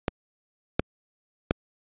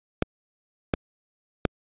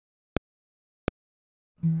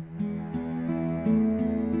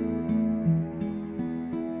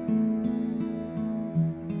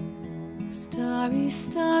Starry,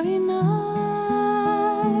 starry night,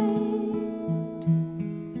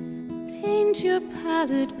 paint your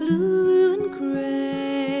palette blue and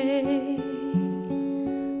gray.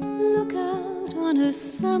 Look out on a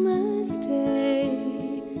summer's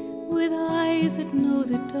day with eyes that know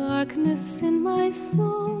the darkness in my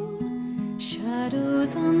soul.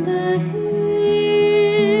 Shadows on the hills,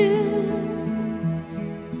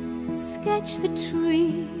 sketch the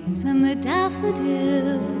trees and the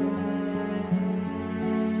daffodils.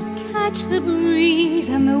 Catch the breeze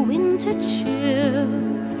and the winter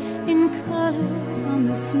chills in colors on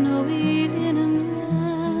the snowy linen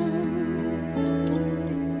land.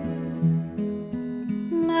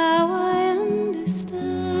 Now I understand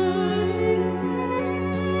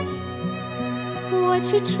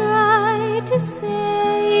what you tried to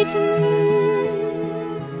say to me,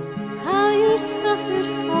 how you suffered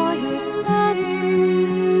for your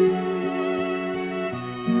sanity,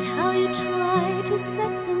 and how you tried to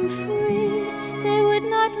set them free. They would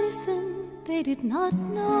not listen, they did not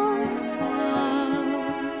know how.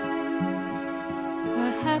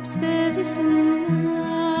 Perhaps they'll listen now.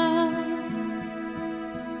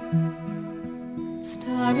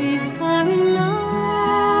 Starry, starry night,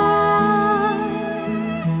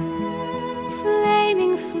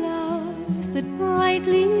 flaming flowers that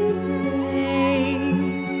brightly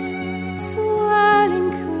blaze, swirling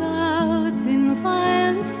clouds in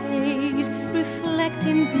violet haze,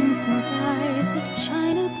 reflecting Vincent's eyes of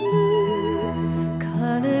china blue,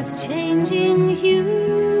 colors changing hue,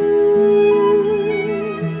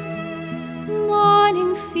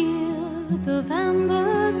 morning fields of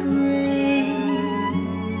amber grain,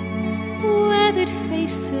 weathered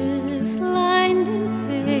faces lined in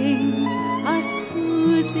pain are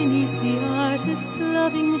soothed beneath the artist's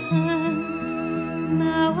loving hand.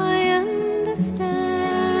 Now I understand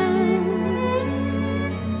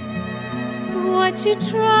what you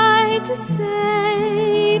tried to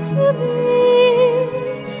say to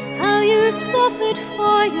me, how you suffered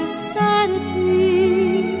for your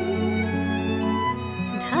sanity,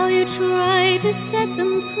 and how you tried to set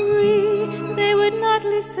them free. They would not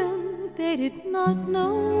listen, they did not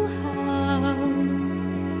know how.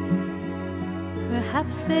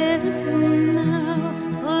 Perhaps they listen now,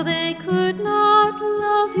 for they could not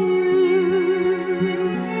love you,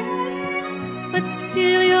 but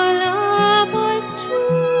still your love was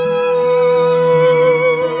true.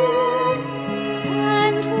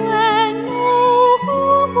 And when no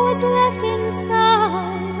hope was left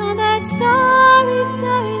inside on that starry,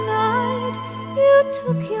 starry night, you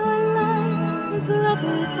took your life as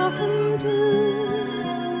lovers often do.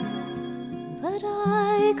 But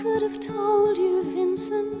I could have told you,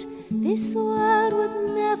 Vincent, this world was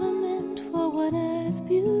never meant for one as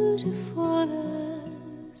beautiful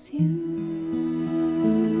as you.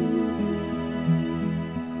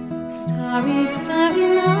 Starry, starry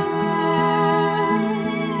night,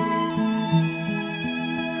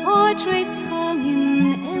 portraits hung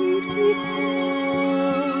in empty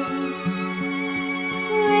halls,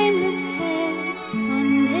 frameless heads on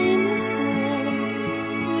nameless walls,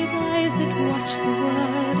 with eyes that watch the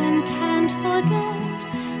world and can't forget,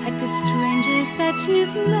 like the strangers that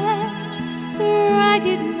you've met, the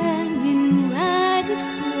ragged men in ragged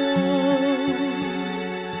clothes,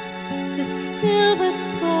 the silver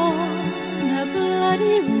thorn, a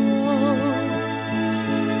bloody rose,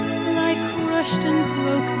 lie crushed and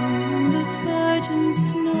broken on the virgin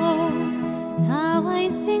snow. Now I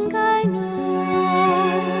think I know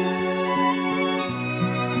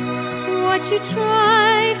what you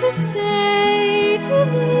tried to say to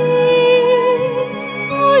me,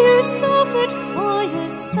 how you suffered for your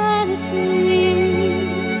sanity,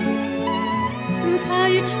 and how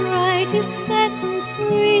you tried to set them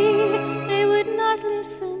free. They would not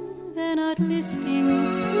listen, they're not listening